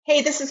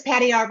Hey, this is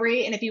Patty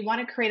Aubrey, and if you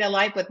want to create a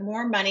life with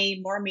more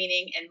money, more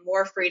meaning, and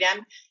more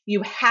freedom,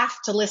 you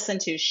have to listen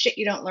to Shit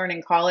You Don't Learn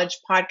in College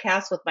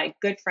podcast with my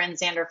good friend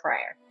Xander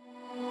Fryer.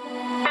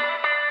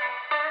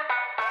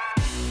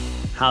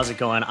 How's it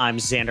going? I'm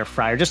Xander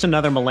Fryer, just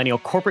another millennial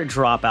corporate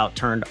dropout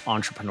turned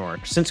entrepreneur.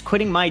 Since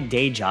quitting my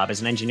day job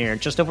as an engineer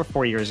just over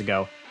 4 years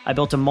ago, I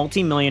built a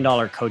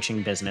multi-million-dollar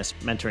coaching business,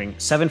 mentoring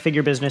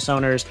seven-figure business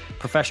owners,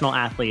 professional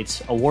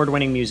athletes,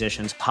 award-winning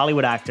musicians,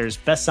 Hollywood actors,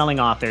 best-selling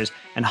authors,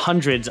 and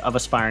hundreds of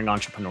aspiring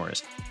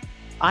entrepreneurs.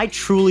 I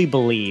truly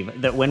believe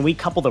that when we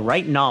couple the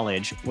right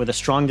knowledge with a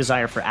strong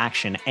desire for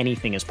action,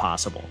 anything is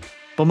possible.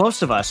 But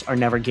most of us are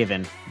never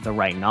given the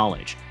right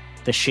knowledge,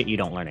 the shit you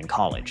don't learn in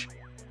college.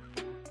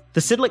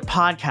 The Sidlick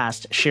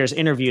podcast shares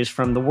interviews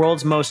from the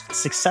world's most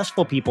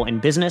successful people in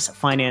business,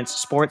 finance,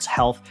 sports,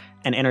 health,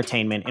 and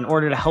entertainment in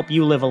order to help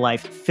you live a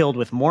life filled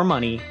with more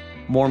money,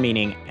 more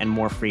meaning, and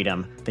more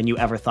freedom than you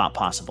ever thought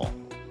possible.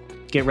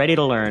 Get ready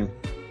to learn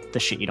the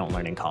shit you don't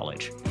learn in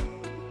college.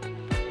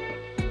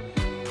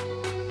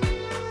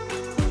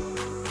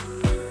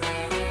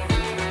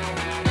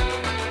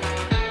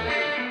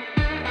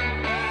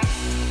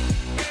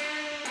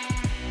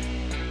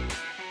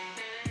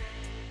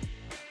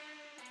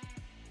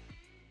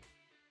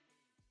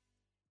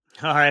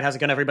 All right, how's it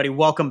going, everybody?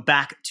 Welcome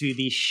back to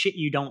the Shit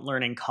You Don't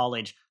Learn in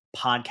College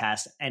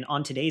podcast. And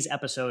on today's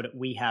episode,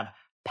 we have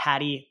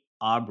Patty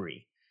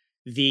Aubrey,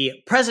 the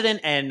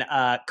president and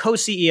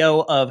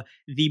co-CEO of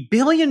the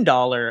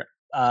billion-dollar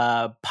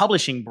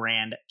publishing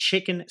brand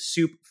Chicken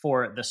Soup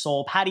for the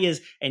Soul. Patty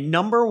is a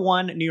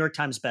 #1 New York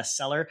Times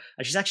bestseller.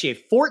 She's actually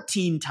a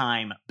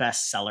 14-time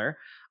bestseller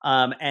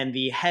and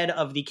the head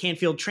of the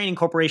Canfield Training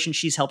Corporation.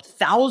 She's helped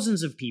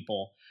thousands of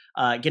people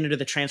get into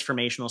the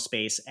transformational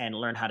space and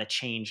learn how to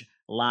change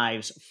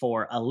lives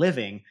for a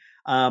living.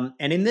 And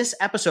in this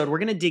episode, we're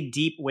going to dig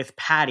deep with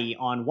Patty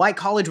on why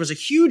college was a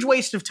huge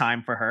waste of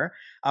time for her.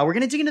 We're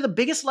going to dig into the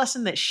biggest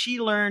lesson that she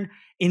learned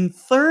in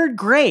 3rd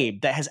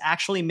grade that has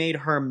actually made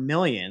her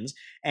millions.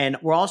 And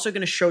we're also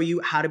going to show you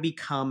how to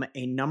become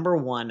a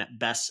 #1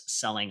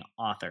 best-selling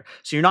author.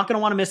 So you're not going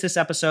to want to miss this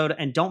episode.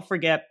 And don't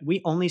forget,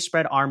 we only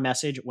spread our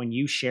message when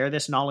you share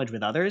this knowledge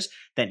with others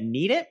that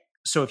need it.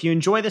 So if you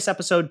enjoy this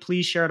episode,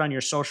 please share it on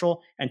your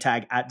social and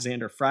tag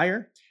 @Xander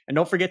Fryer. And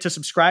don't forget to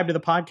subscribe to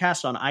the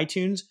podcast on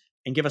iTunes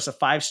and give us a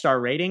 5-star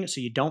rating so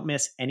you don't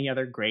miss any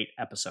other great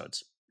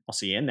episodes. I'll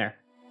see you in there.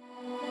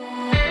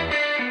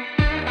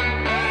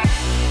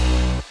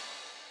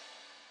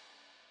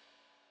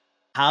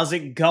 How's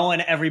it going,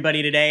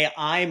 everybody, today?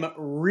 I'm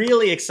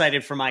really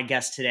excited for my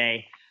guest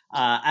today.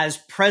 As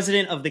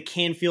president of the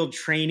Canfield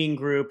Training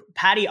Group,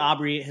 Patty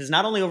Aubrey has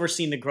not only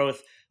overseen the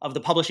growth of the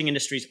publishing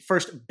industry's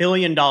first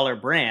billion-dollar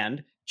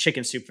brand,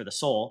 Chicken Soup for the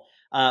Soul,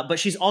 but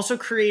she's also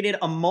created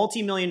a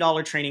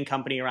multi-million-dollar training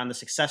company around the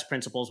success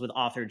principles with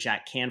author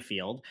Jack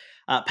Canfield.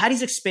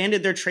 Patty's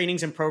expanded their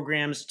trainings and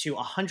programs to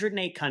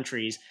 108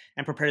 countries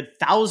and prepared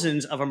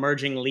thousands of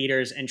emerging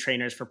leaders and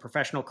trainers for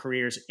professional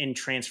careers in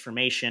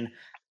transformation,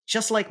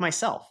 just like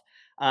myself.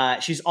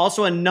 She's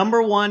also a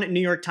 #1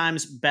 New York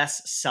Times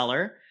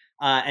bestseller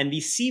and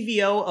the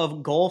CVO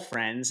of Goal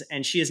Friends,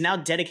 and she is now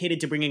dedicated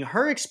to bringing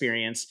her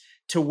experience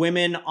to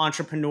women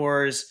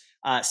entrepreneurs,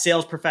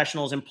 sales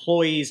professionals,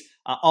 employees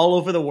all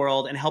over the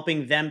world, and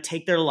helping them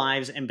take their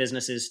lives and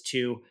businesses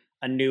to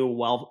a new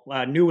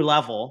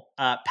level.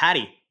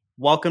 Patty,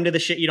 welcome to the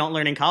Shit You Don't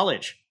Learn in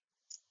College.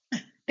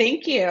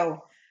 Thank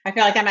you. I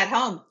feel like I'm at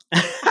home.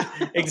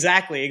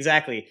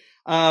 Exactly.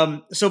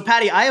 So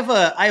Patty, I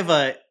have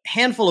a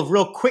handful of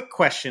real quick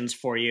questions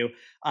for you.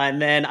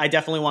 And then I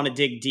definitely want to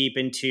dig deep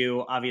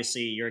into,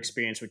 obviously, your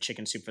experience with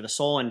Chicken Soup for the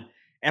Soul and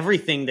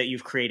everything that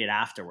you've created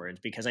afterwards,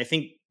 because I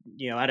think,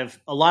 out of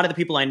a lot of the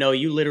people I know,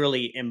 you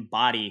literally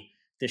embody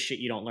the shit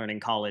you don't learn in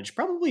college,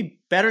 probably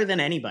better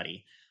than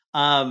anybody.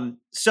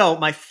 So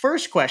my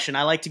first question,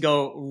 I like to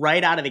go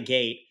right out of the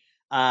gate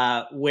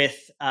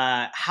with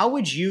how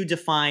would you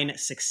define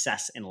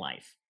success in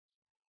life?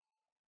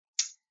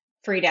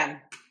 Freedom.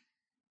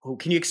 Oh,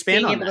 can you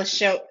expand on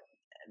that?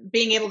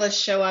 Being able to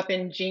show up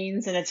in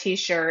jeans and a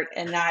t-shirt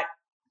and not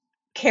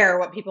care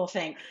what people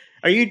think.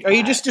 Are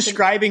you just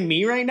describing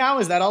me right now?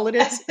 Is that all it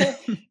is?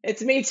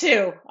 It's me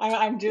too.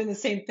 I'm doing the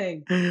same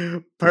thing.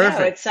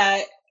 Perfect.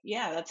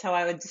 No, that's how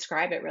I would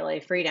describe it, really.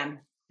 Freedom.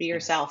 Be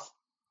yourself.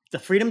 The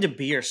freedom to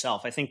be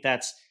yourself. I think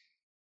that's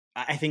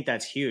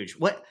huge.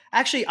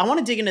 Actually, I want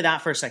to dig into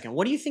that for a second.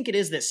 What do you think it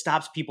is that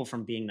stops people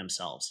from being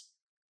themselves?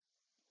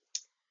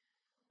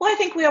 Well, I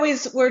think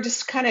we're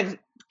just kind of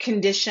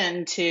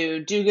conditioned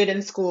to do good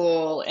in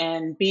school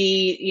and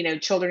be,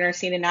 children are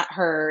seen and not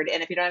heard.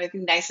 And if you don't have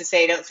anything nice to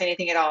say, don't say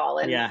anything at all.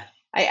 And yeah.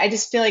 I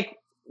just feel like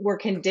we're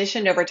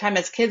conditioned over time.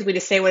 As kids, we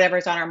just say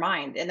whatever's on our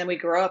mind. And then we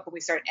grow up and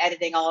we start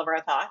editing all of our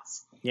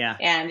thoughts. Yeah.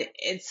 And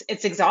it's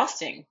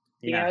exhausting,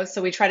 you know?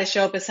 So we try to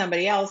show up as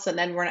somebody else, and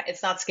then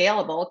it's not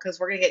scalable because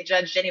we're going to get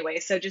judged anyway.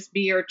 So just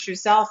be your true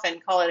self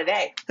and call it a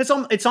day.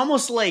 It's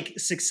almost like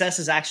success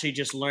is actually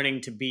just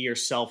learning to be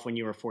yourself when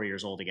you were 4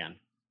 years old again.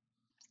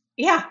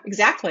 Yeah,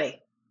 exactly.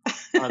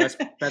 Oh,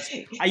 that's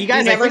you You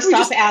guys. never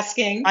stop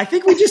asking. I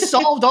think we just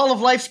solved all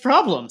of life's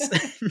problems.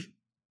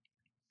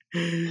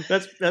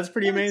 That's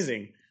pretty It's,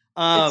 amazing.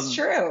 it's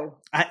true.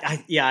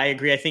 Yeah, I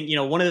agree. I think,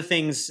 one of the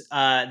things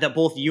that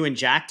both you and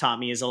Jack taught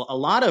me is a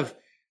lot of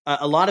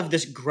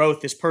this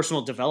growth, this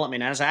personal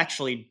development, is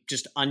actually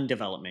just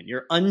undevelopment.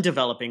 You're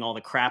undeveloping all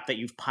the crap that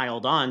you've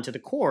piled on to the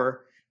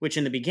core, which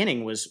in the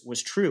beginning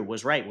was true,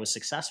 was right, was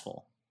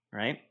successful,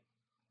 right?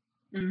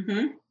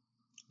 Mm-hmm.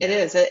 It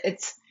is.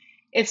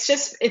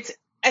 It's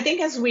I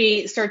think as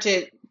we start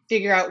to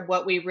figure out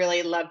what we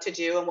really love to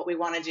do and what we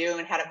want to do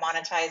and how to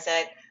monetize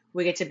it,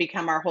 we get to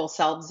become our whole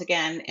selves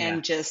again Yeah.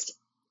 and just,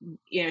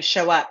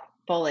 show up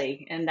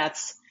fully. And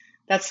that's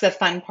the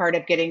fun part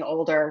of getting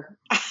older.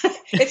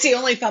 It's the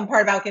only fun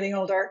part about getting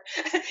older.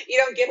 You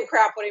don't give a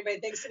crap what anybody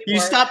thinks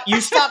anymore.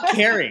 You stop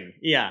caring.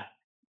 Yeah.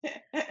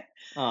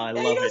 Oh, I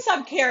No, you love don't it.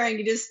 stop caring.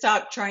 You just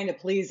stop trying to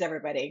please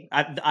everybody.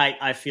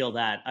 I feel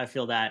that. I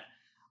feel that.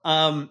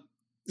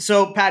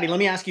 So Patty, let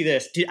me ask you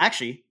this.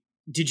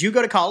 Did you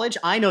go to college?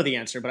 I know the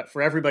answer, but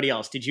for everybody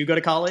else, did you go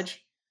to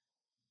college?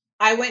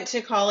 I went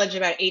to college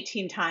about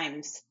 18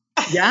 times.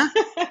 Yeah?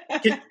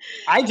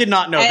 I did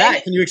not know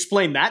that. Can you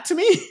explain that to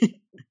me?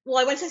 Well,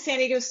 I went to San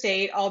Diego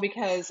State all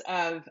because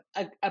of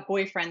a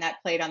boyfriend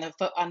that played on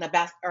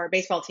the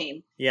baseball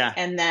team, Yeah.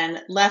 and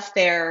then left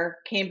there,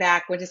 came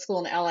back, went to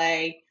school in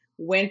LA,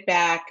 went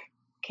back,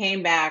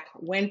 came back,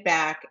 went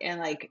back,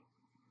 and like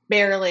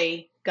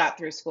barely got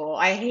through school.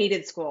 I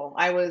hated school.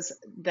 I was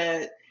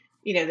the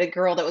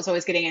girl that was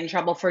always getting in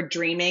trouble for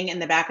dreaming in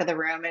the back of the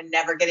room and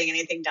never getting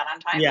anything done on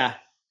time. Yeah.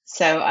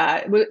 So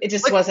it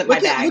just wasn't my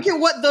bag. Look at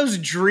what those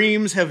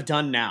dreams have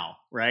done now,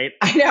 right?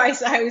 I know.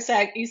 I always say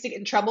I used to get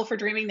in trouble for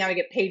dreaming. Now I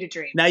get paid to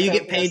dream. Now you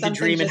get paid to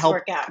dream and help.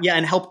 Work out. Yeah,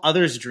 and help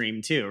others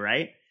dream too,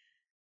 right?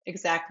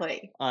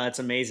 Exactly. That's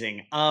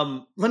amazing.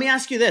 Let me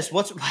ask you this: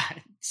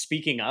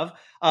 speaking of,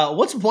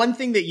 what's one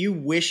thing that you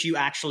wish you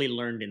actually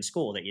learned in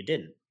school that you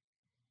didn't?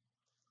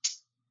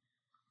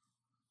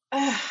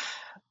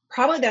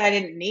 Probably that I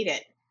didn't need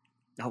it.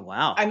 Oh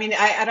wow. I mean,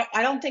 I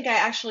don't think I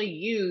actually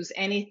use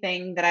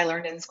anything that I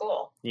learned in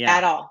school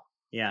at all.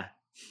 Yeah.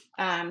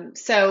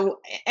 So,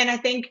 and I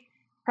think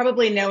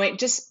probably knowing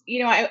just,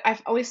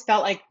 I've always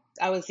felt like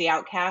I was the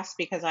outcast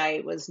because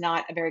I was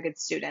not a very good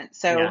student.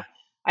 So Yeah.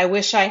 I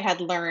wish I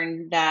had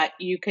learned that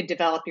you could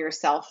develop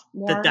yourself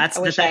more. That's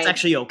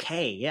actually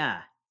okay.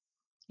 Yeah.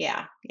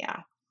 Yeah.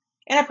 Yeah.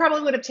 And I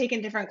probably would have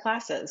taken different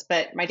classes,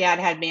 but my dad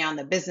had me on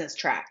the business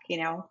track,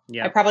 Yeah.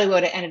 I probably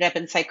would have ended up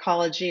in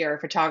psychology or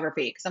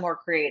photography because I'm more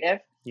creative.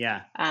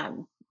 Yeah.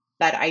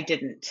 But I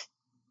didn't.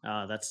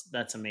 Oh,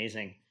 that's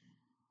amazing.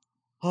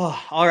 Oh,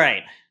 all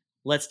right.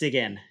 Let's dig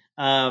in.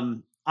 I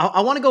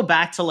want to go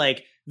back to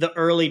like the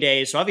early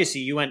days. So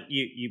obviously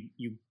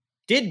you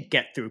did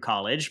get through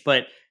college,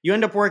 but you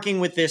end up working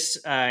with this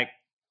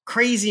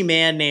crazy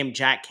man named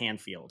Jack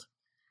Canfield.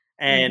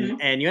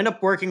 And you end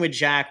up working with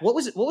Jack. What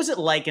was it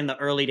like in the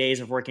early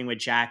days of working with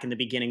Jack in the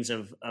beginnings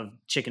of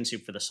Chicken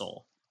Soup for the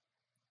Soul?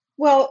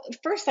 Well,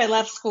 first I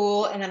left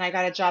school and then I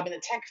got a job in the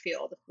tech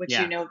field, which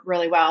you know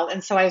really well.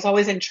 And so I was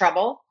always in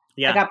trouble.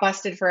 Yeah. I got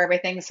busted for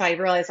everything. So I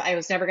realized I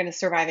was never going to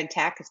survive in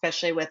tech,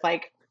 especially with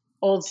like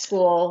old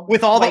school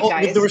with all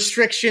with the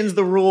restrictions,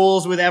 the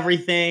rules, with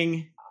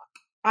everything.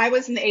 I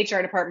was in the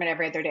HR department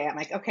every other day. I'm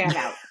like, okay, I'm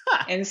out.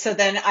 And so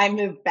then I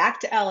moved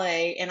back to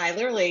LA and I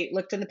literally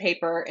looked in the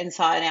paper and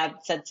saw an ad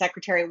that said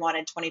secretary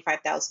wanted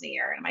 25,000 a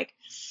year. And I'm like,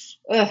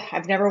 ugh,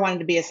 I've never wanted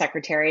to be a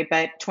secretary,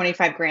 but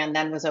 25 grand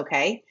then was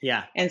okay.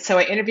 Yeah. And so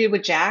I interviewed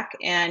with Jack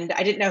and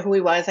I didn't know who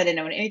he was. I didn't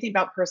know anything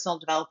about personal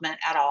development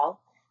at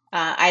all.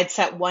 I had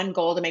set one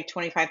goal to make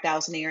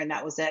 25,000 a year and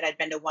that was it. I'd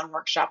been to one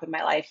workshop in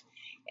my life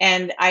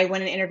and I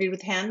went and interviewed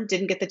with him,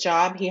 didn't get the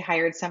job. He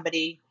hired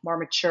somebody more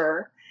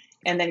mature.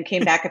 And then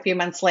came back a few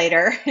months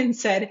later and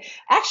said,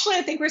 actually,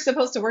 I think we're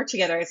supposed to work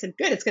together. I said,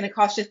 good, it's going to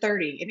cost you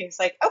 30. And he's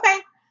like, okay.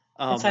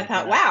 And so I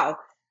thought, wow.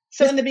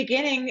 So in the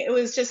beginning, it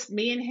was just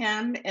me and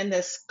him in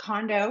this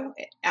condo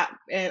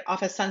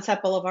off of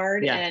Sunset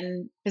Boulevard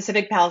in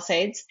Pacific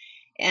Palisades.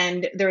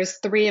 And there was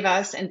 3 of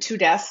us and 2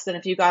 desks. And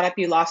if you got up,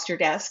 you lost your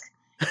desk.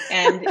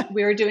 And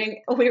we were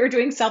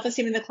doing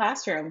self-esteem in the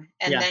classroom.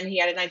 And then he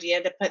had an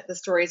idea to put the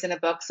stories in a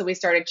book. So we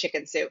started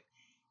Chicken Soup.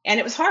 And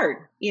it was hard,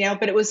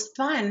 but it was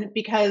fun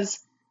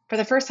because for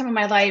the first time in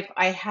my life,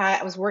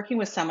 I was working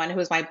with someone who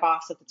was my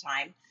boss at the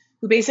time,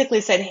 who basically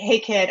said, hey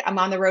kid, I'm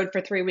on the road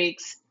for 3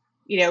 weeks,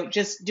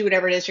 just do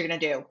whatever it is you're going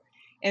to do.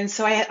 And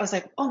so I was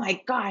like, oh my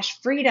gosh,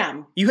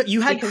 freedom.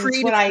 You had creative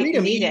freedom. I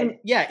needed.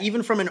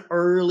 Even from an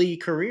early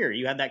career,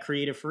 you had that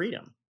creative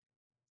freedom.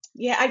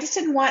 Yeah, I just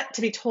didn't want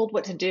to be told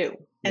what to do.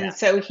 And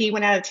so he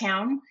went out of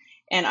town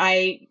and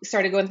I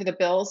started going through the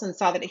bills and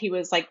saw that he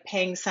was like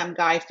paying some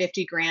guy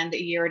 50 grand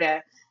a year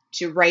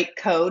to write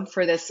code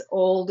for this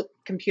old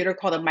computer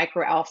called a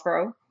Micro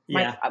Alpro,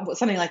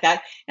 something like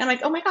that. And I'm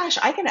like, oh my gosh,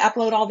 I can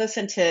upload all this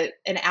into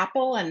an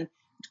Apple and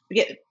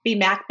be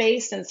Mac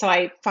based. And so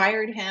I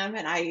fired him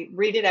and I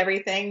redid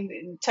everything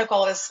and took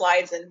all of his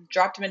slides and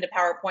dropped them into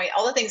PowerPoint,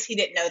 all the things he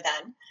didn't know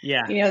then,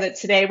 Yeah. that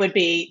today would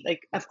be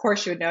like, of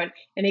course you would know it.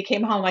 And he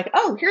came home like,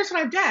 oh, here's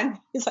what I've done.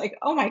 He's like,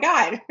 oh my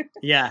God.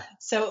 Yeah.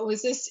 So it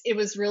was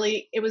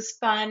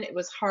fun. It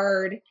was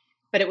hard,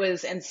 but it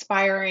was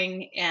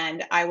inspiring.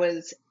 And I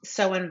was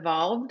so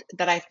involved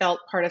that I felt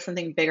part of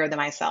something bigger than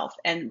myself.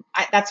 And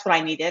that's what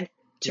I needed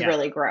to Yeah.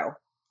 really grow.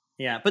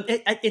 Yeah. But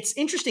it's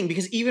interesting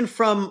because even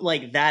from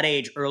like that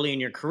age early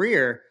in your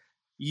career,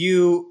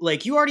 you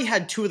already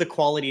had two of the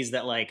qualities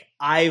that like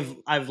I've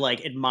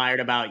like admired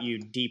about you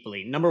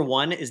deeply. Number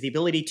one is the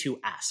ability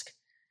to ask.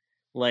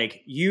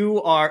 Like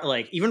you are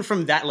like, even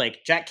from that,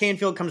 like Jack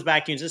Canfield comes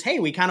back to you and says, hey,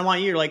 we kind of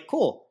want you. You're like,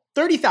 cool,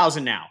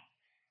 30,000 now.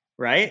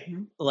 Right.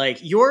 Mhm. Like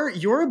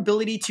your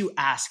ability to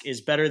ask is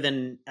better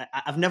than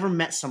I've never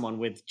met someone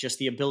with just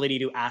the ability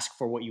to ask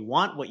for what you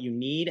want, what you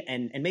need,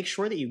 and make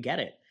sure that you get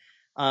it.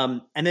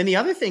 And then the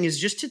other thing is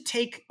just to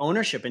take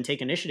ownership and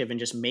take initiative and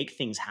just make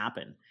things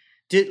happen.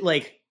 Did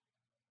like,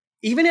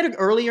 even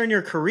earlier in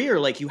your career,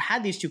 like you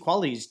had these two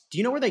qualities. Do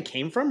you know where they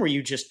came from? Were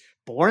you just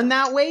born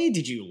that way?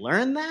 Did you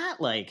learn that?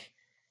 Like,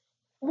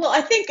 Well,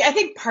 I think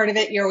part of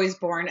it, you're always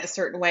born a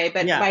certain way,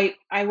 but yeah,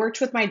 I worked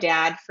with my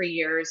dad for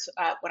years.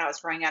 When I was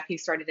growing up, he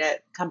started a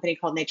company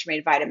called Nature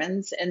Made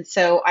Vitamins, and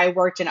so I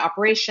worked in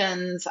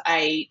operations.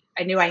 I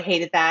knew I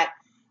hated that.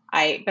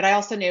 But I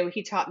also knew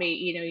he taught me,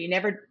 you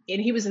never,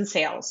 and he was in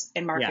sales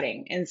and yeah,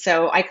 marketing, and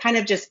so I kind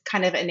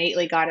of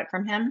innately got it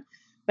from him.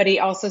 But he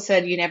also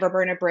said, you never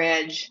burn a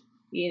bridge.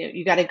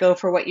 You got to go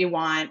for what you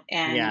want,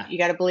 and yeah. you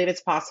got to believe it's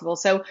possible.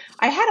 So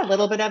I had a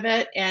little bit of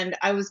it, and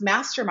I was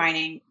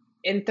masterminding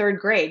in third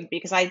grade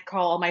because I'd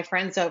call all my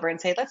friends over and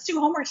say, let's do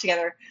homework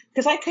together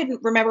because I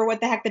couldn't remember what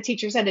the heck the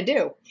teacher said to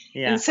do.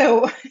 Yeah. And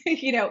so,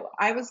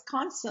 I was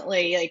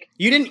constantly like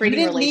You creating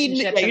didn't need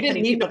relationships and you didn't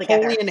putting need people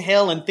together. Napoleon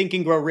Hill and Think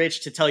and Grow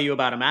Rich to tell you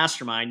about a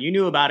mastermind. You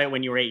knew about it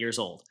when you were 8 years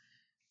old.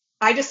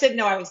 I just didn't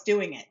know I was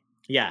doing it.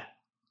 Yeah.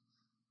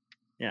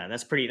 Yeah,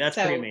 that's pretty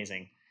So,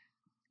 amazing.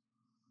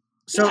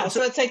 So yeah, so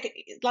so it's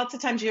like lots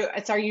of times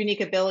it's our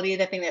unique ability,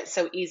 the thing that's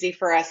so easy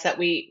for us that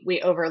we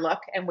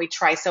overlook and we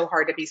try so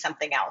hard to be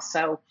something else.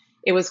 So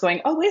it was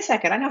going, oh, wait a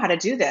second, I know how to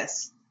do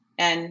this.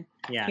 And,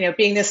 yeah.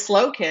 being this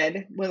slow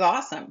kid was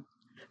awesome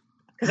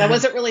because I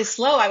wasn't really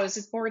slow. I was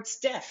just bored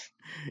stiff.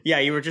 Yeah,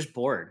 you were just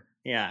bored.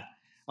 Yeah.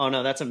 Oh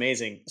no, that's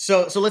amazing.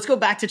 So let's go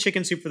back to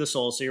Chicken Soup for the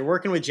Soul. So you're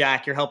working with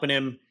Jack, you're helping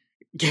him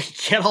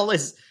get all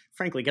his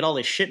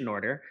shit in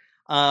order.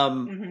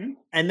 Hmm.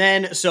 And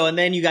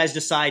then you guys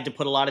decide to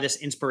put a lot of this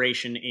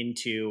inspiration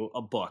into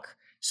a book.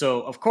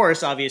 So of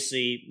course,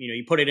 obviously,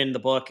 you put it in the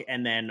book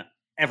and then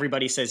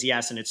everybody says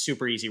yes and it's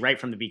super easy right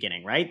from the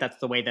beginning, right? That's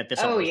the way that this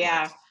Oh, always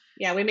yeah. works,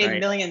 Yeah, we made right?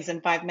 millions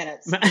in 5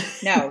 minutes.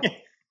 No.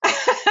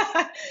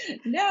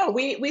 No,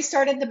 we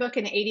started the book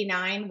in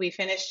 89. We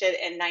finished it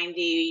in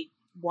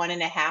 91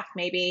 and a half,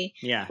 maybe.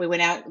 Yeah. We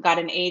went out, got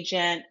an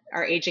agent.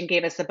 Our agent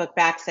gave us the book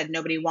back, said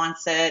nobody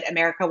wants it.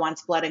 America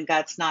wants blood and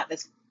guts, not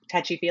this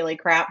touchy-feely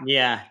crap.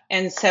 Yeah.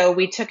 And so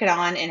we took it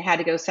on and had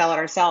to go sell it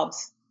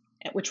ourselves,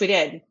 which we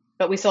did.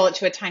 But we sold it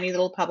to a tiny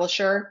little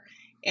publisher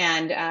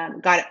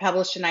and got it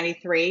published in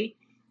 93.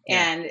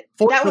 Yeah. And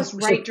that was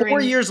right so 4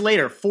 during, years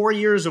later, 4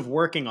 years of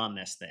working on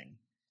this thing.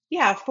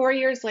 yeah, 4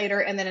 years later,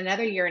 and then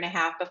another year and a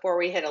half before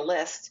we hit a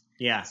list.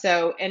 Yeah.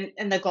 So,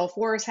 and the Gulf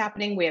War is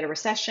happening. We had a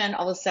recession,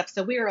 all this stuff.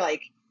 So we were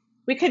like,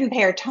 we couldn't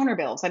pay our toner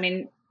bills. I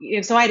mean,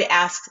 so I had to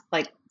ask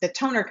like the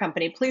toner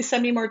company, please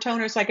send me more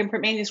toner so I can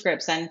print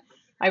manuscripts. And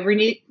I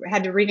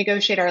had to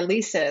renegotiate our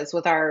leases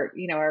with our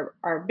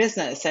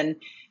business. And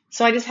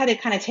so I just had to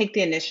kind of take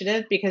the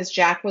initiative because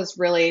Jack was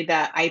really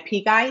the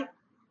IP guy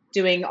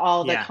doing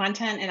all the Yeah.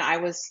 content and I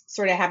was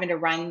sort of having to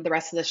run the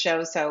rest of the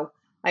show. So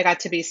I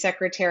got to be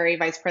secretary,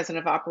 vice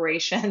president of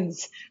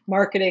operations,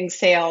 marketing,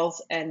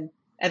 sales, and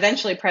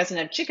eventually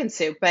president of Chicken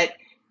Soup. But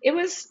it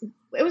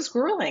was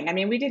grueling. I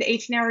mean, we did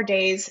 18-hour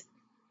days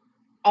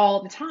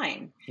all the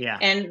time. Yeah.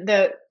 And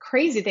the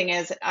crazy thing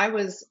is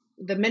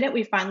the minute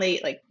we finally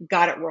like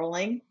got it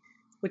rolling,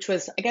 which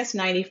was I guess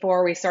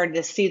 94, we started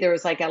to see there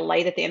was like a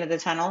light at the end of the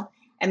tunnel.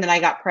 And then I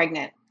got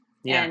pregnant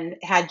Yeah. and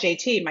had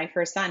JT, my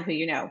first son, who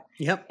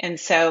Yep. And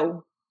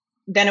so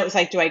then it was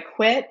like, do I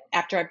quit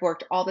after I've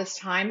worked all this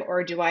time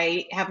or do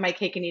I have my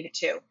cake and eat it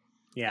too?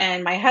 Yeah.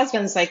 And my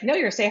husband's like, no,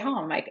 you're stay home.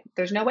 I'm like,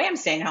 there's no way I'm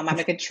staying home. I'm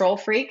a control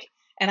freak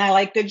and I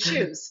like good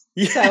shoes.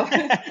 So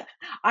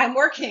I'm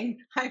working.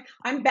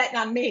 I'm betting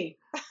on me.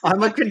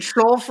 I'm a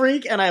control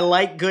freak and I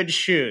like good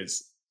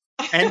shoes.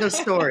 End of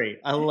story.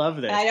 I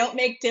love this. I don't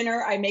make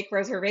dinner. I make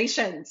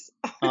reservations.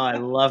 Oh, I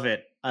love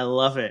it. I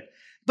love it.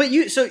 But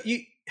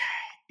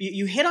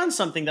you hit on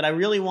something that I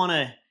really want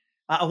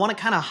to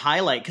kind of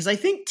highlight because I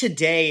think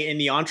today in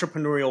the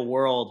entrepreneurial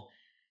world,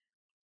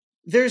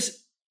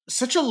 there's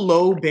such a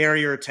low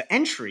barrier to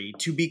entry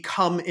to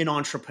become an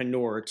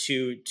entrepreneur,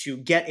 to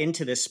get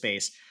into this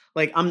space.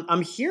 Like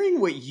I'm hearing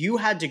what you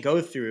had to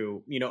go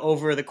through,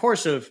 over the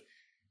course of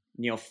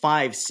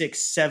 5,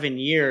 6, 7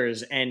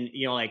 years, and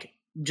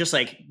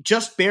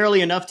just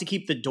barely enough to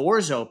keep the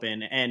doors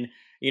open, and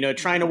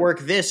trying to work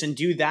this and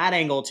do that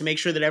angle to make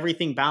sure that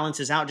everything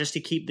balances out just to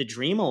keep the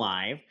dream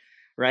alive,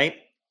 right?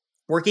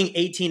 Working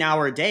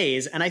 18-hour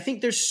days. And I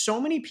think there's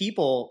so many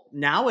people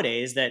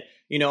nowadays that,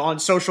 on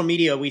social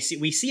media, we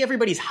see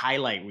everybody's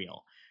highlight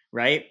reel,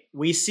 right?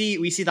 We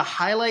see the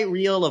highlight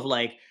reel of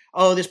like,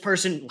 oh, this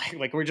person,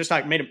 like we're just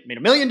talking, made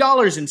 $1 million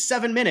in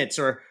 7 minutes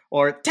or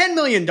 $10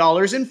 million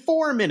in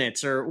 4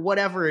 minutes or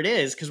whatever it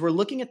is, because we're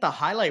looking at the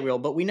highlight reel,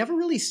 but we never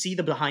really see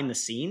the behind the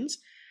scenes.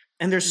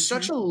 And there's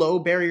such a low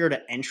barrier to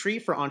entry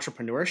for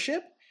entrepreneurship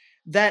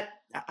that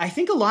I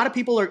think a lot of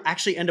people are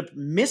actually end up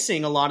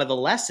missing a lot of the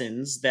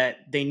lessons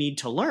that they need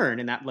to learn.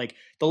 And that, like,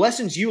 the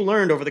lessons you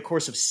learned over the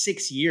course of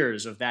 6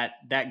 years of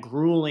that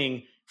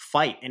grueling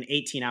fight in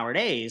 18-hour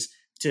days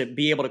to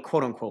be able to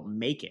quote unquote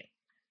make it.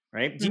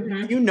 Right.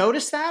 Do you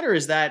notice that, or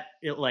is that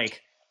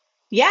like?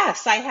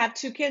 Yes, I have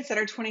 2 kids that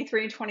are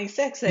 23 and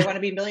 26. They want to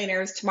be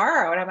millionaires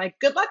tomorrow. And I'm like,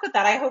 good luck with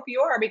that. I hope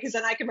you are, because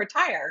then I can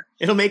retire.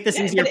 It'll make this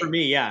easier for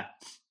me. Yeah.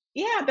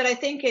 Yeah, but I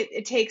think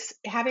it takes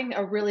having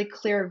a really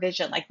clear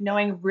vision, like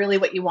knowing really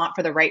what you want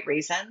for the right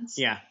reasons.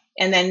 Yeah.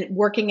 And then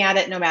working at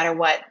it no matter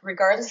what,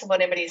 regardless of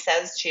what anybody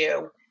says to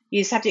you.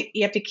 You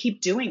have to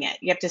keep doing it.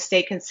 You have to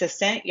stay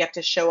consistent. You have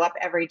to show up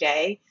every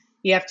day.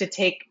 You have to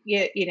take,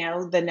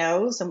 the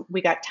no's, and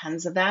we got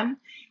tons of them.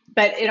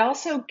 But it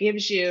also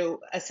gives you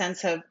a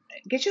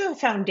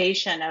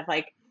foundation of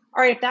like,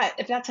 all right,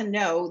 if that's a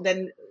no,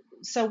 then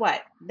so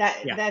what?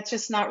 That's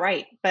just not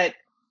right. But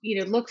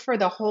look for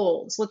the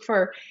holes. Look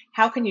for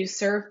how can you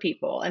serve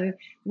people. And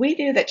we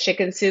knew that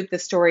Chicken Soup, the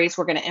stories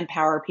were going to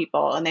empower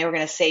people, and they were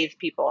going to save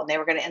people, and they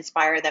were going to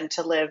inspire them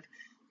to live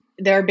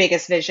their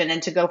biggest vision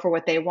and to go for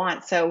what they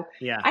want. So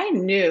I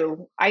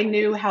knew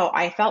how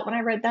I felt when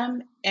I read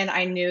them, and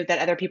I knew that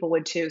other people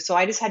would too. So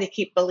I just had to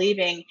keep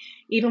believing,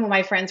 even when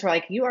my friends were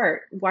like,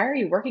 why are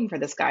you working for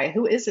this guy?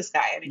 Who is this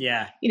guy? I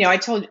mean,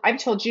 I've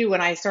told you when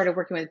I started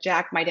working with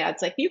Jack, my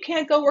dad's like, you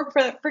can't go work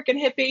for that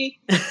freaking hippie.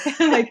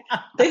 Like,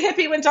 the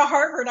hippie went to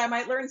Harvard. I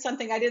might learn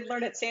something I didn't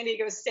learn at San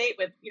Diego State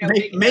with,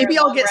 maybe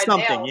I'll get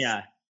something.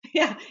 Nails.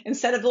 Yeah.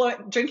 Instead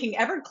of drinking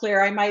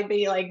Everclear, I might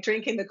be like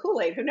drinking the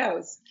Kool-Aid. Who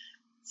knows?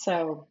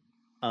 So,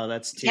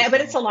 that's too funny.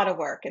 But it's a lot of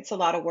work.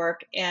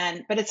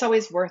 But it's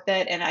always worth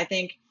it. And I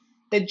think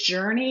the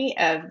journey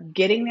of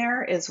getting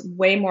there is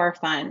way more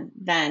fun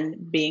than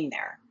being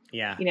there.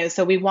 Yeah.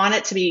 So we want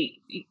it to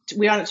be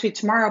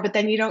tomorrow, but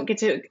then you don't get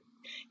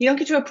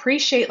to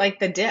appreciate like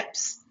the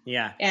dips.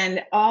 Yeah.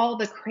 And all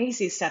the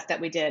crazy stuff that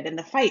we did, and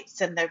the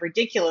fights and the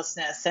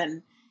ridiculousness.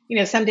 And,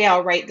 someday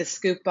I'll write the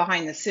scoop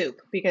behind the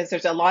soup, because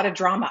there's a lot of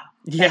drama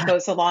that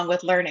goes along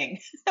with learning.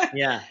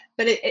 Yeah.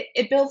 But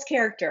it builds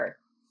character.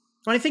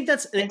 Well, I think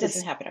it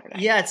doesn't happen every day.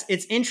 Yeah,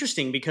 it's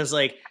interesting because,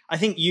 like, I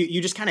think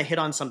you just kind of hit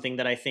on something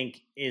that I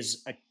think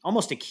is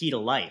almost a key to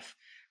life,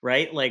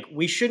 right? Like,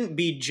 we shouldn't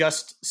be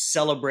just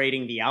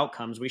celebrating the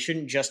outcomes. We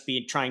shouldn't just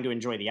be trying to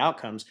enjoy the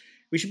outcomes.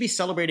 We should be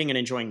celebrating and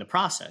enjoying the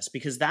process,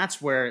 because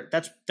that's where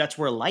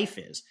life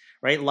is,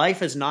 right?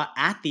 Life is not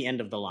at the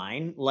end of the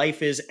line.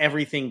 Life is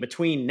everything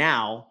between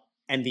now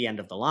and the end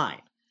of the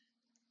line,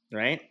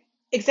 right?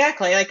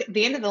 Exactly. Like,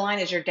 the end of the line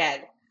is you're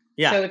dead.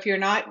 Yeah. So if you're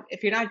not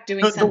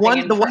doing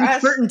something, the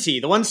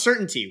one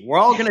certainty, we're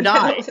all going to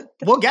die.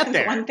 We'll get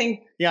there. One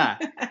thing. Yeah.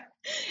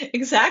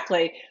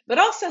 Exactly. But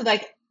also,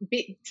 like,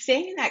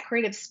 staying in that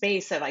creative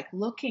space of like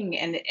looking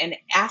and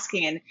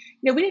asking, and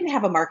we didn't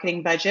have a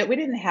marketing budget. We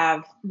didn't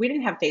have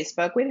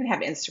Facebook. We didn't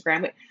have Instagram.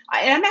 And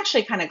I'm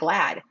actually kind of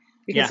glad,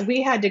 because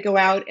we had to go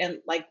out and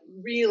like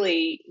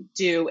really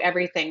do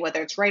everything,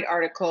 whether it's write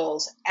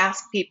articles,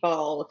 ask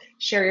people,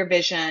 share your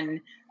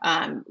vision,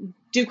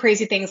 do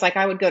crazy things. Like,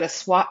 I would go to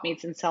swap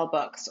meets and sell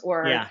books,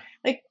 or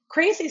like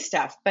crazy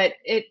stuff. But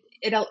it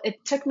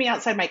took me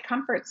outside my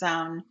comfort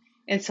zone.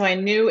 And so I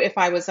knew if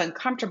I was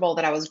uncomfortable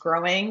that I was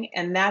growing.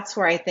 And that's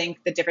where I think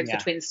the difference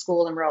between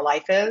school and real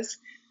life is.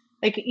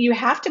 Like, you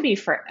have to be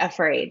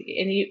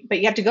afraid, but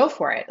you have to go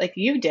for it. Like,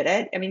 you did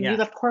it. I mean, you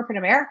left corporate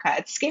America.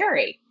 It's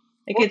scary.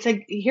 Like, it's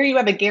like, here you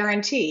have a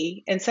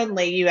guarantee, and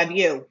suddenly you have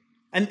you.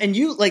 And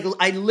you, like,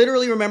 I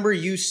literally remember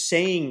you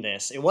saying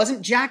this. It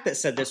wasn't Jack that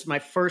said this. My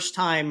first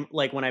time,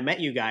 like, when I met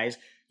you guys,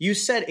 you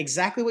said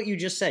exactly what you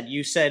just said.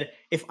 You said,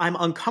 if I'm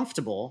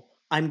uncomfortable,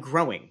 I'm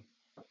growing.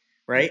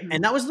 Right. Mm-hmm.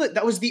 And that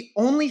was the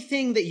only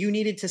thing that you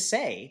needed to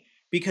say,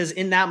 because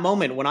in that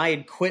moment, when I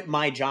had quit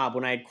my job,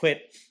 when I had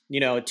quit,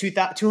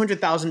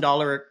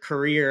 $200,000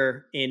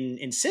 career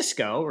in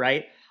Cisco,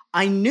 right,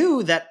 I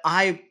knew that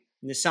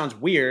this sounds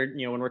weird,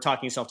 when we're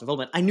talking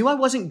self-development, I knew I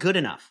wasn't good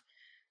enough,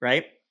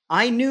 right?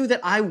 I knew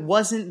that I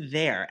wasn't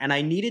there, and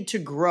I needed to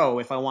grow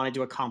if I wanted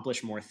to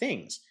accomplish more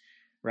things,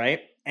 right?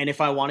 And if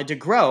I wanted to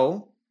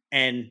grow,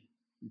 and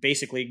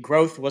basically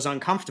growth was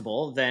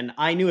uncomfortable, then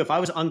I knew if I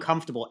was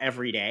uncomfortable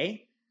every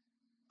day,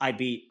 I'd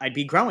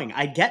be growing.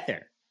 I'd get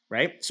there,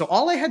 right? So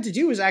all I had to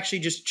do was actually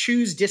just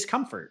choose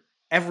discomfort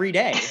every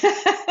day.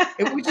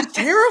 It was just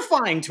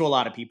terrifying to a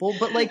lot of people,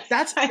 but like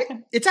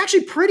it's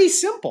actually pretty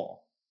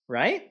simple,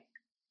 right?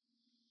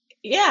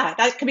 Yeah,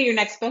 that could be your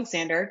next book,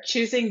 Xander.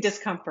 Choosing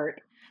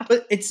discomfort.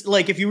 But it's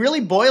like, if you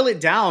really boil it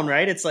down,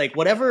 right? It's like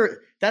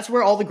whatever, that's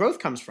where all the growth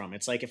comes from.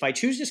 It's like, if I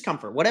choose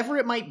discomfort, whatever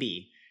it might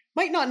be,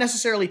 might not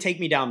necessarily take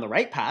me down the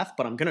right path,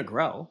 but I'm going to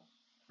grow.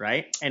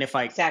 Right. And if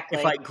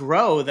Exactly. I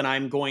grow, then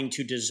I'm going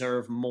to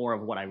deserve more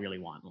of what I really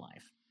want in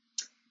life.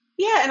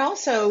 Yeah, and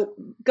also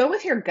go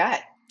with your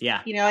gut.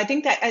 Yeah. I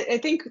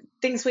think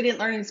things we didn't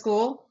learn in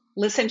school,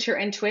 listen to your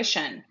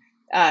intuition,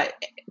 uh,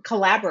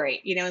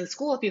 collaborate. In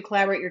school, if you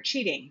collaborate, you're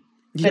cheating.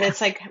 But Yeah.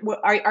 it's like,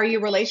 are you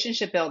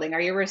relationship building?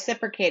 Are you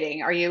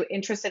reciprocating? Are you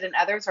interested in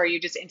others? Or are you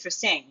just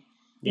interesting?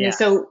 Yeah.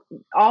 So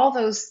all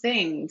those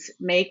things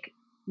make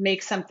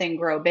something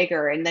grow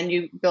bigger, and then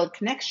you build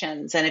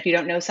connections. And if you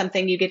don't know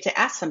something, you get to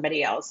ask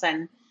somebody else,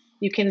 and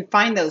you can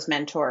find those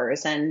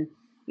mentors and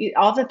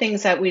all the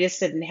things that we just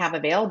didn't have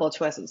available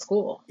to us at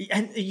school.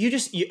 And you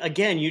just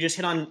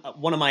hit on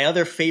one of my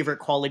other favorite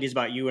qualities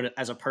about you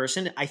as a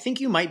person. I think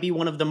you might be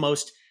one of the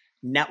most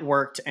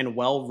networked and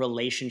well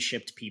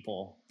relationshiped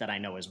people that I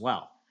know as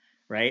well.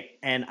 Right.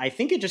 And I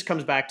think it just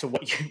comes back to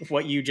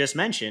what you just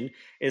mentioned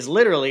is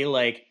literally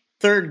like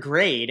third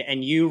grade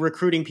and you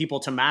recruiting people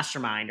to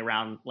mastermind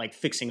around like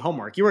fixing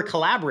homework. You were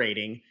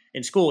collaborating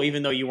in school,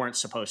 even though you weren't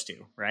supposed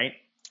to. Right.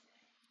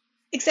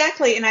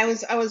 Exactly. And I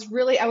was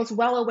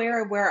well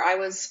aware of where I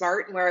was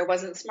smart and where I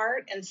wasn't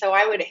smart. And so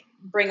I would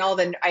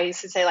I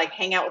used to say, like,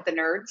 hang out with the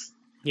nerds.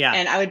 Yeah.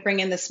 And I would bring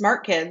in the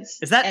smart kids.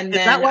 Is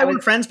that why we're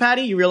friends,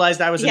 Patty? You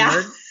realized I was a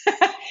nerd?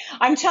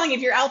 I'm telling you,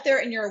 if you're out there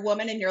and you're a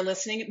woman and you're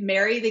listening,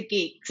 marry the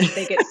geeks.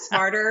 They get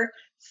smarter,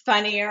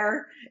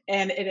 funnier,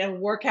 and it'll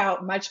work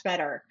out much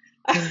better.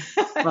 That's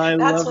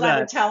what I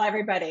would tell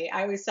everybody.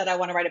 I always said I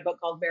want to write a book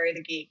called Marry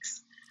the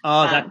Geeks.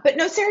 But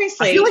no,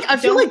 seriously. I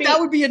feel like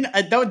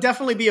that would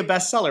definitely be a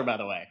bestseller, by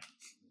the way.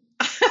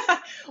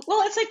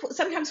 Well, it's like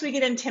sometimes we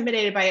get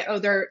intimidated by,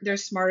 they're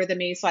smarter than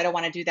me, so I don't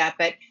want to do that.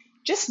 But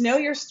just know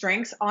your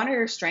strengths, honor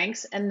your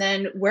strengths, and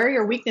then where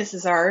your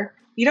weaknesses are.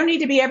 You don't need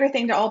to be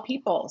everything to all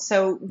people.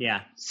 So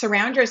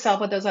surround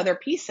yourself with those other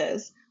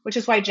pieces, which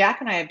is why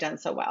Jack and I have done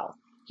so well.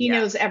 He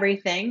knows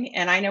everything,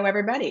 and I know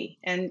everybody.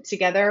 And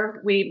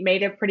together, we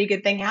made a pretty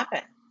good thing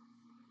happen.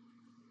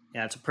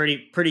 Yeah, it's a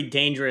pretty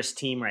dangerous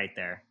team right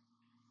there.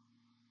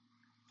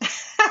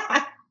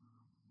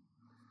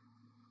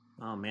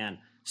 Oh, man.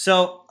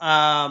 So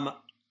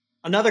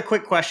another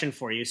quick question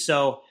for you.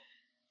 So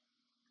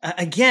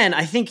again,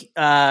 I think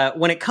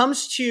when it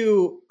comes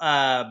to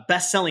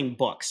best-selling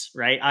books,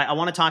 right, I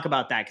want to talk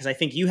about that because I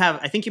think you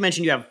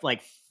mentioned you have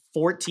like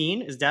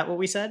 14. Is that what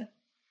we said?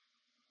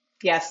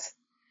 Yes.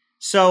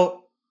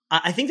 So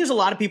I think there's a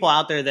lot of people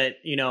out there that,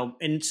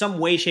 in some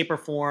way, shape, or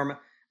form,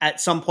 at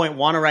some point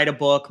want to write a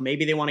book.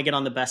 Maybe they want to get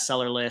on the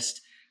bestseller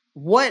list.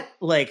 What,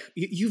 like,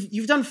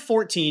 you've done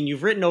 14,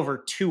 you've written over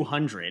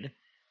 200.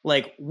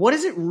 Like, what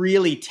does it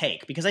really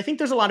take? Because I think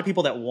there's a lot of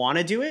people that want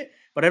to do it,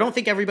 but I don't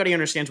think everybody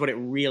understands what it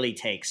really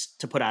takes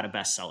to put out a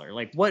bestseller.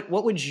 Like, what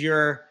would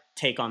your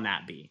take on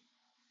that be?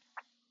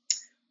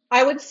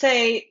 I would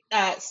say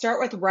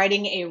start with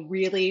writing a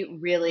really,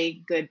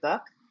 really good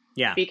book.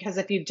 Yeah. Because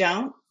if you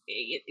don't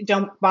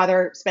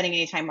bother spending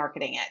any time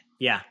marketing it.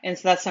 Yeah. And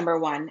so that's number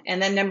one.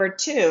 And then number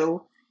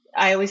two,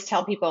 I always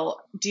tell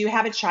people, do you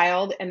have a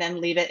child and then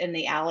leave it in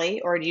the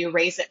alley, or do you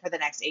raise it for the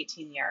next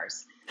 18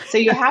 years? So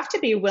you have to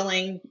be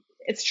willing.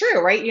 It's true,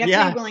 right? You have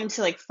to be willing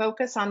to like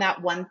focus on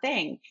that one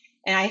thing.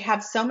 And I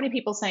have so many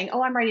people saying,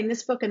 oh, I'm writing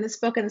this book and this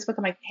book and this book.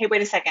 I'm like, hey,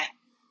 wait a second.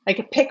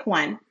 Like, pick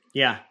one.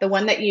 Yeah. The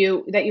one that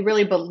you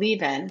really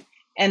believe in,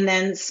 and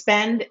then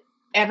spend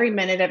every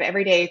minute of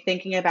every day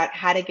thinking about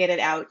how to get it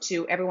out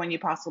to everyone you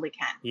possibly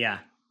can. Yeah.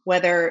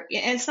 And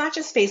it's not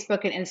just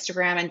Facebook and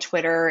Instagram and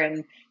Twitter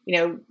and,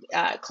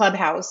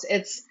 Clubhouse.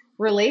 It's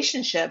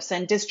relationships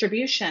and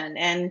distribution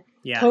and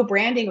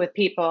co-branding with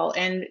people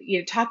and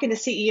talking to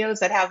CEOs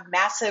that have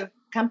massive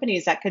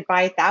companies that could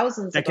buy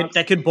thousands of books.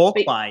 That could bulk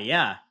buy.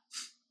 Yeah.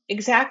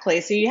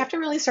 Exactly. So you have to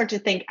really start to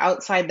think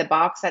outside the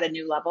box at a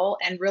new level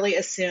and really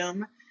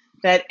assume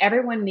that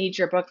everyone needs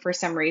your book for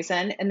some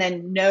reason, and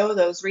then know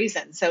those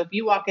reasons. So if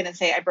you walk in and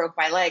say, I broke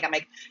my leg, I'm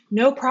like,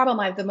 no problem.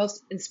 I have the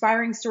most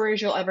inspiring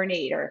stories you'll ever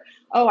need. Or,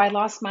 oh, I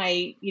lost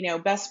my,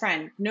 best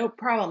friend. No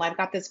problem. I've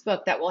got this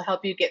book that will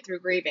help you get through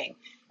grieving.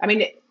 I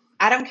mean,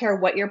 I don't care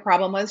what your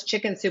problem was.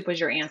 Chicken soup was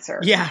your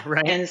answer. Yeah.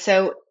 Right. And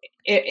so,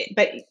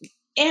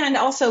 and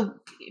also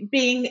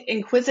being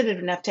inquisitive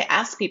enough to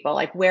ask people,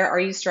 like, where are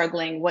you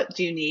struggling? What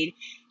do you need?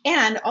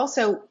 And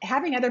also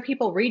having other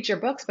people read your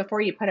books before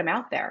you put them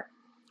out there.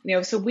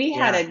 So we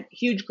had a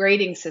huge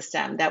grading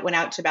system that went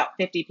out to about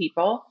 50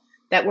 people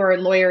that were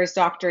lawyers,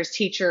 doctors,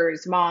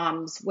 teachers,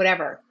 moms,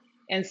 whatever.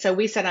 And so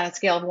we said on a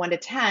scale of 1 to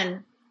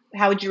 10,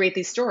 how would you rate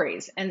these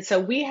stories? And so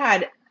we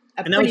had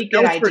a pretty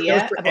good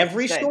idea. For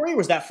every story?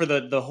 Was that for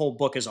the whole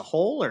book as a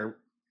whole, or?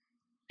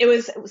 It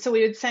was, so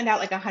we would send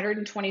out like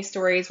 120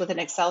 stories with an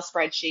Excel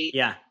spreadsheet.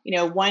 Yeah.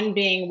 1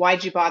 being,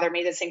 why'd you bother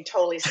me? This thing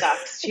totally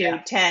sucks.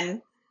 To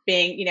 10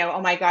 being,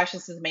 oh my gosh,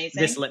 this is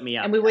amazing. This lit me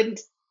up. And we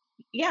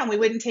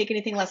wouldn't take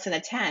anything less than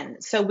a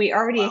 10. So we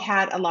already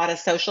had a lot of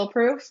social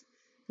proof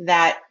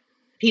that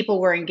people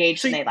were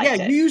engaged So and they yeah,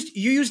 liked it.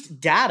 you used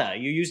data.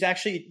 You used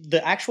actually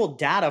the actual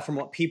data from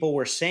what people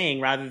were saying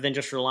rather than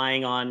just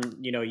relying on,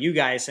 you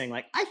guys saying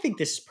like, I think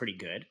this is pretty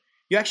good.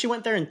 You actually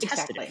went there and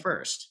tested it Exactly.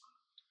 first.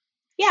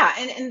 Yeah,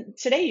 and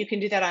today you can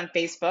do that on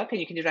Facebook, and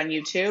you can do it on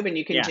YouTube, and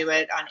you can Yeah. do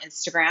it on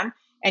Instagram,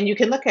 and you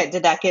can look at,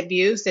 did that get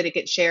views? Did it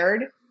get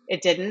shared?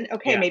 It didn't.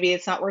 Okay, Yeah. maybe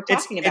it's not worth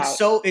It's talking it's about.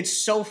 so it's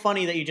so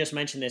funny that you just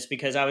mentioned this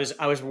because I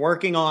was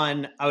working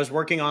on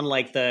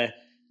like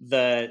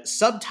the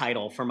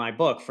subtitle for my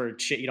book for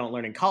shit you don't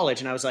learn in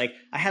college, and I was like,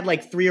 I had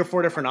like 3 or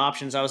 4 different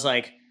options. I was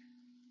like,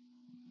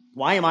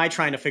 why am I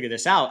trying to figure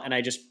this out? And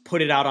I just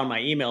put it out on my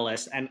email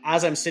list. And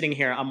as I'm sitting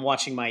here, I'm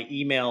watching my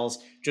emails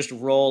just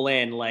roll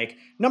in like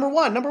number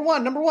one, number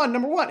one, number one,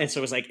 number one. And so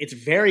it was like, it's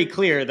very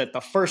clear that the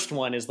first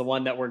one is the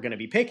one that we're going to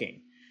be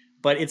picking.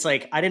 But it's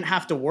like, I didn't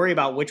have to worry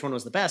about which one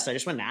was the best. I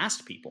just went and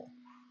asked people.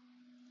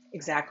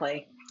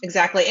 Exactly.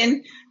 Exactly.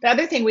 And the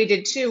other thing we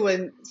did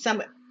too,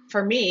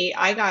 for me,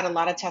 I got a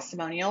lot of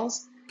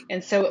testimonials.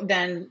 And so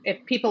then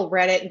if people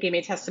read it and gave me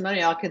a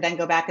testimonial, I could then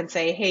go back and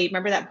say, hey,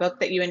 remember that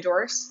book that you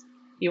endorsed?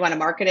 You want to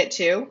market it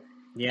too?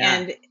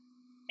 Yeah.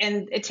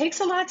 And it takes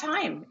a lot of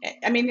time.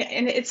 I mean,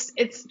 and it's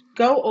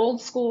go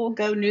old school,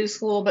 go new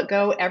school, but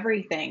go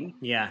everything.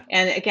 Yeah.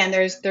 And again,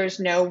 there's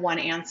no one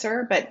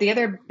answer. But the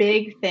other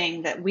big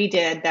thing that we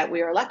did that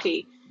we were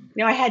lucky,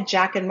 I had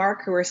Jack and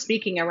Mark who were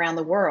speaking around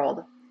the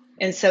world.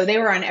 And so they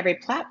were on every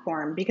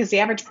platform because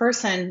the average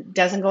person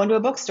doesn't go into a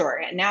bookstore.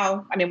 And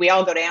now, I mean, we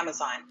all go to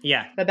Amazon.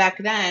 Yeah. But back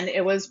then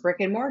it was brick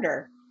and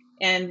mortar.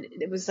 And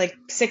it was like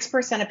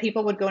 6% of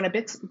people would go in a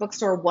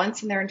bookstore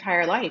once in their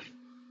entire life.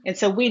 And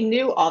so we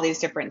knew all these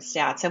different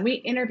stats and we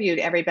interviewed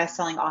every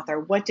best-selling author.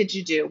 What did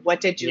you do?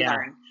 What did you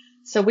learn?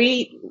 So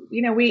we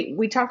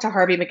talked to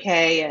Harvey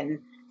Mackay and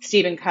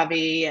Stephen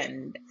Covey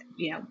and,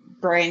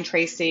 Brian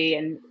Tracy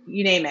and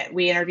you name it.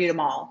 We interviewed them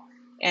all.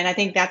 And I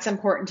think that's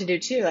important to do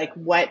too. Like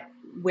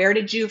where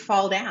did you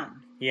fall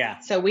down? Yeah.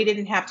 So we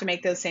didn't have to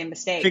make those same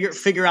mistakes.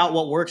 Figure out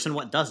what works and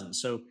what doesn't.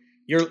 So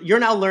you're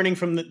now learning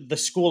from the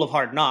school of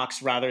hard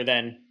knocks rather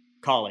than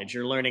college.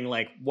 You're learning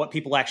like what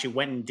people actually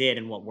went and did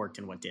and what worked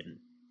and what didn't.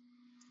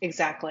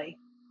 Exactly.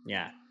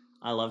 Yeah,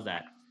 I love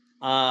that.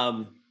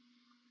 Oh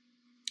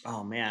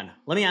man,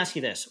 let me ask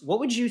you this: what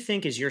would you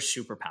think is your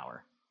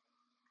superpower?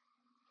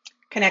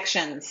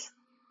 Connections.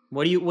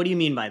 What do you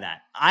mean by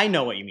that? I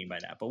know what you mean by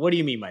that, but what do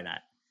you mean by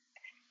that?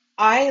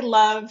 I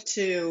love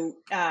to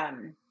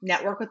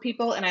network with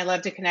people, and I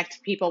love to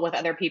connect people with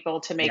other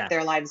people to make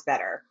their lives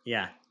better.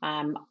 Yeah.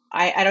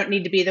 I don't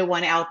need to be the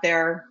one out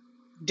there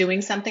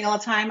doing something all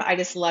the time. I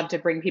just love to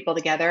bring people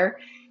together.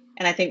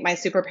 And I think my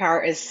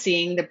superpower is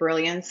seeing the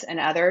brilliance in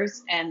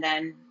others and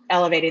then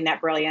elevating that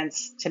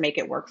brilliance to make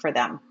it work for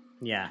them.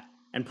 Yeah.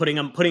 And putting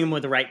them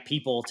with the right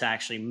people to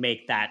actually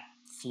make that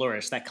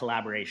flourish, that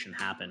collaboration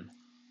happen.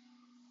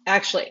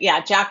 Actually,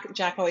 yeah,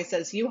 Jack always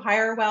says, you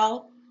hire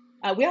well.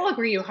 We all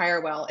agree you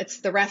hire well.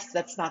 It's the rest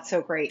that's not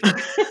so great.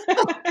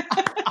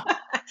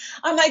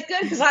 I'm like,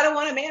 good, because I don't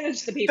want to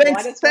manage the people.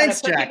 I just want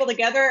to put people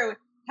together,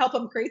 help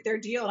them create their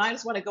deal, and I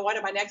just want to go on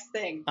to my next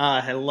thing.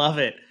 I love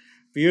it.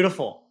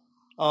 Beautiful.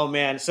 Oh,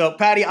 man. So,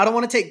 Patty, I don't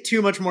want to take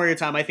too much more of your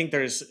time. I think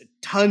there's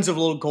tons of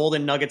little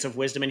golden nuggets of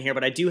wisdom in here,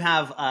 but I do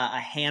have a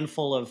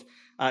handful of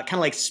kind of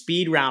like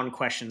speed round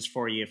questions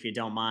for you, if you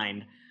don't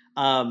mind.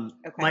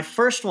 Okay. My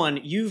first one,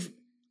 you've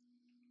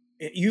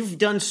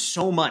done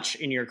so much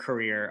in your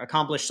career,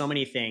 accomplished so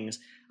many things.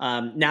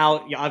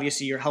 Now,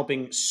 obviously, you're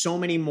helping so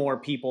many more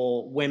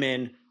people,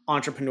 women,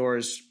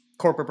 entrepreneurs,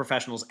 corporate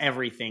professionals,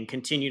 everything,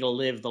 continue to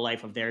live the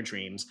life of their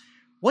dreams.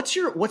 What's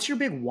your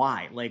big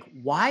why? Like,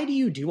 why do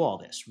you do all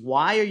this?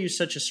 Why are you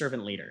such a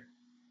servant leader?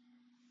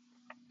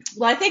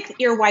 Well, I think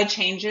your why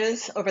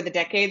changes over the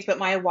decades, but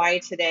my why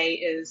today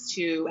is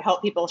to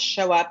help people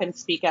show up and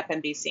speak up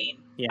and be seen.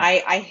 Yeah.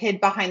 I hid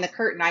behind the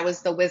curtain. I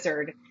was the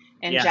wizard,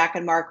 and Jack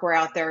and Mark were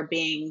out there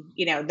being,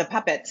 the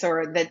puppets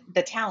or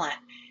the talent.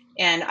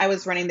 And I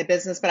was running the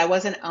business, but I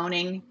wasn't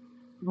owning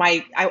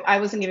I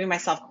wasn't giving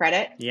myself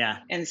credit. Yeah.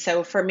 And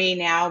so for me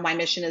now, my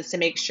mission is to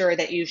make sure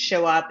that you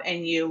show up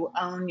and you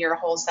own your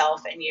whole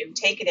self and you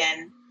take it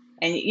in.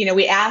 And,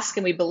 we ask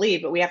and we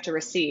believe, but we have to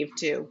receive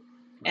too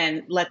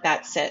and let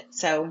that sit.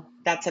 So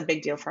that's a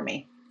big deal for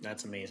me.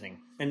 That's amazing.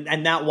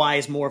 And that why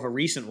is more of a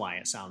recent why,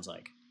 it sounds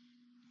like.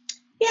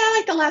 Yeah,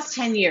 like the last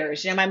 10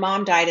 years. My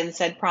mom died and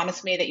said,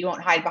 promise me that you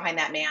won't hide behind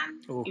that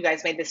man. Ooh. You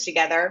guys made this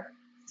together.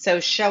 So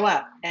show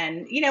up.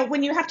 And,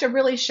 when you have to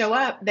really show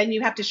up, then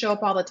you have to show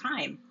up all the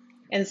time.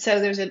 And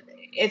so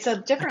it's a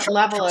different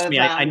level of...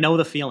 I know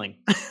the feeling.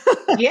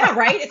 Yeah,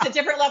 right? It's a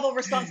different level of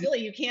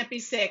responsibility. You can't be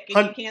sick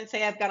and you can't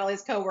say I've got all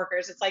these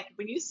coworkers. It's like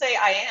when you say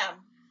I am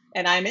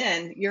and I'm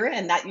in, you're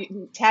in. That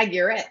you tag,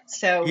 you're it.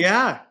 So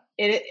yeah,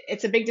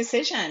 it's a big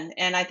decision.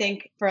 And I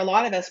think for a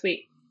lot of us,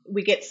 we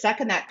get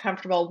stuck in that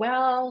comfortable,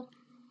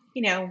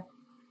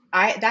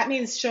 that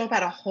means show up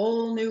at a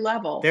whole new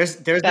level. There's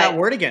that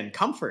word again,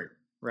 comfort.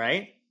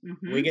 Right?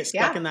 Mm-hmm. We get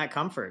stuck in that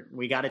comfort.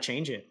 We got to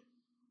change it.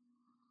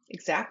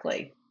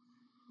 Exactly.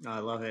 I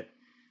love it.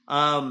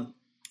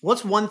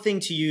 What's one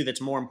thing to you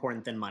that's more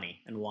important than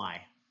money and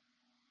why?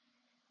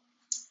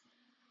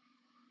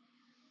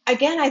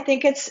 Again, I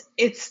think it's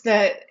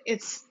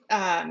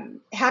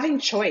having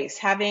choice,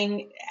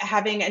 having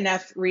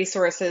enough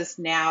resources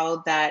now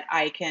that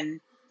I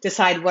can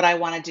decide what I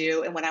want to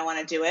do and when I want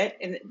to do it.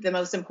 And the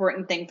most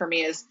important thing for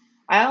me is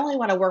I only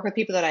want to work with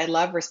people that I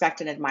love,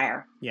 respect, and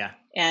admire. Yeah.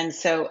 And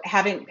so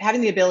having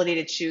the ability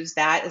to choose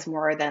that is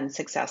more than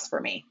success for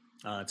me.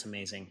 Oh, that's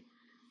amazing.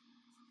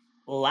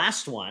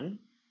 Last one.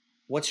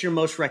 What's your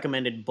most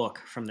recommended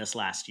book from this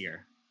last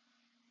year?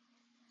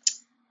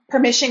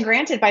 Permission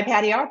Granted by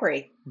Patty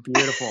Aubrey.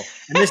 Beautiful.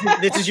 And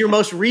this is your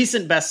most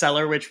recent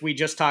bestseller, which we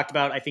just talked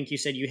about. I think you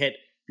said you hit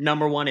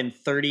 #1 in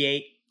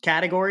 38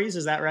 categories.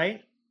 Is that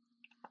right?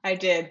 I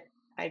did.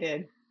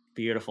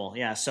 Beautiful.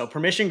 Yeah. So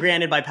Permission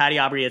Granted by Patty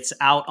Aubrey. It's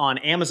out on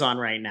Amazon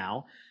right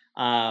now.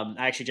 I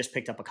actually just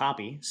picked up a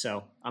copy,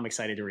 so I'm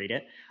excited to read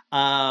it.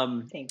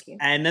 Thank you.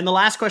 And then the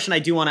last question I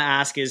do want to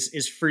ask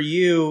is for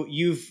you.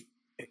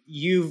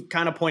 You've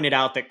kind of pointed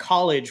out that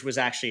college was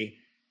actually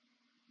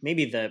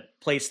maybe the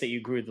place that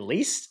you grew the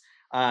least.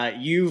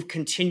 You've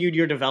continued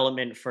your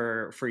development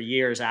for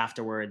years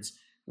afterwards.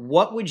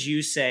 What would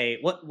you say,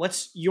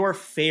 what's your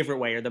favorite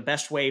way or the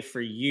best way for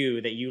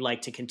you that you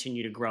like to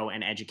continue to grow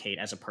and educate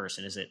as a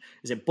person? Is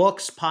it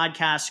books,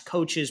 podcasts,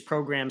 coaches,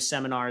 programs,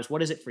 seminars?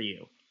 What is it for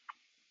you?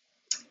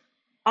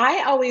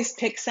 I always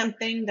pick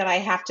something that I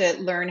have to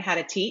learn how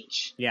to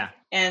teach. Yeah.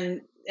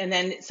 And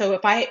then, so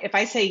if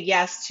I say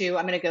yes to,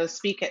 I'm going to go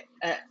speak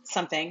at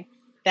something,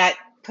 that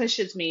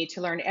pushes me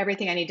to learn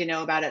everything I need to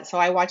know about it. So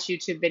I watch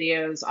YouTube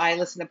videos, I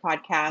listen to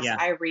podcasts, Yeah.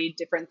 I read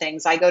different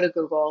things, I go to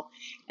Google,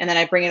 and then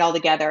I bring it all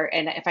together.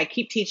 And if I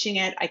keep teaching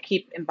it, I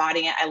keep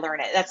embodying it, I learn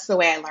it. That's the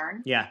way I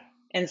learn. Yeah.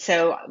 And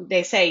so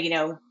they say,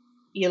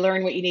 you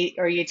learn what you need,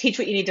 or you teach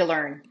what you need to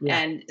learn. Yeah.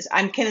 And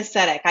I'm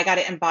kinesthetic. I got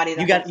to embody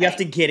that. You have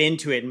to get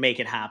into it and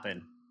make it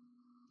happen.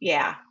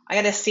 Yeah. I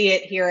got to see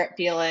it, hear it,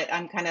 feel it.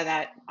 I'm kind of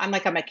I'm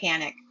like a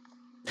mechanic.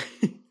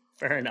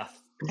 Fair enough.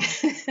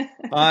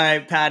 All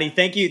right, Patty,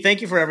 thank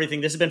you for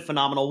everything. This has been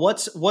phenomenal.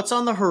 What's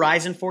on the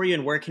horizon for you,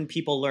 and where can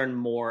people learn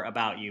more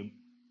about you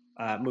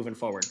moving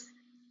forward?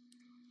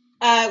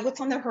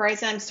 What's on the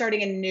horizon? I'm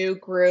starting a new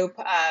group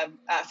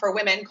for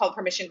women called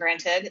Permission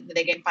Granted.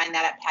 They can find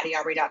that at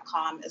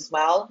pattyaubrey.com as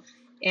well.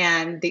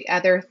 And the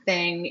other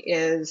thing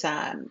is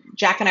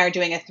Jack and I are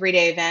doing a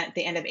 3-day event at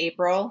the end of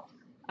April,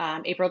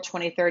 April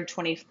 23rd,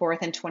 24th,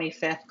 and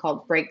 25th,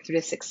 called Breakthrough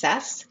to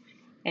Success.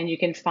 And you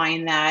can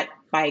find that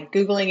by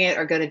Googling it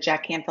or go to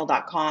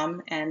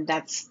jackcanfield.com. And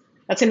that's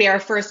going to be our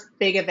first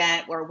big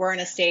event where we're on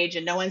a stage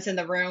and no one's in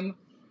the room,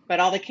 but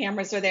all the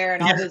cameras are there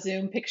and all the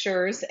Zoom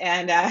pictures.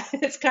 And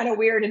it's kind of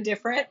weird and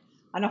different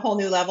on a whole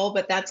new level,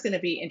 but that's going to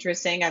be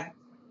interesting. I've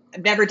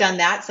never done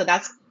that. So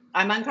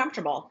I'm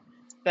uncomfortable,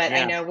 but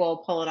I know we'll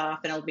pull it off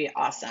and it'll be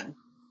awesome.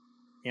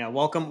 Yeah.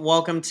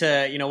 Welcome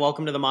to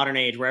the modern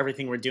age where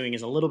everything we're doing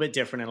is a little bit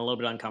different and a little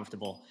bit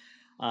uncomfortable.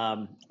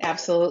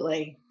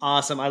 Absolutely.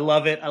 Awesome. I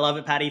love it,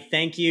 Patty.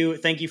 Thank you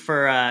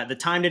for the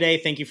time today.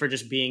 Thank you for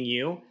just being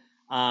you.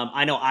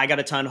 I know I got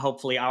a ton.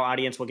 Hopefully our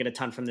audience will get a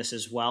ton from this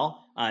as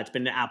well. It's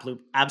been an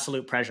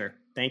absolute pleasure.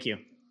 Thank you.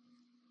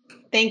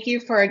 Thank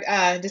you for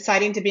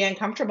deciding to be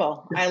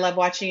uncomfortable. I love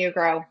watching you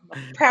grow.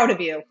 I'm proud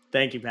of you.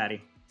 Thank you,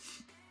 Patty.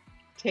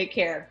 Take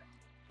care.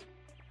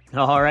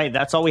 All right,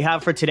 that's all we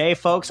have for today,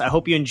 folks. I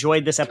hope you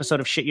enjoyed this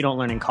episode of Shit You Don't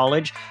Learn in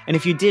College. And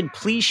if you did,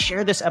 please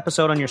share this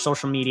episode on your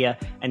social media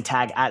and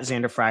tag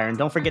 @Xander Fryer. And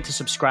don't forget to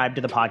subscribe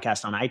to the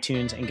podcast on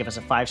iTunes and give us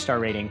a 5-star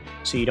rating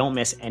so you don't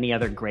miss any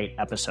other great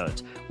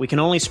episodes. We can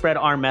only spread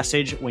our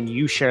message when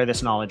you share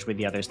this knowledge with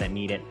the others that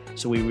need it.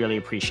 So we really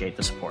appreciate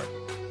the support.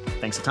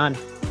 Thanks a ton.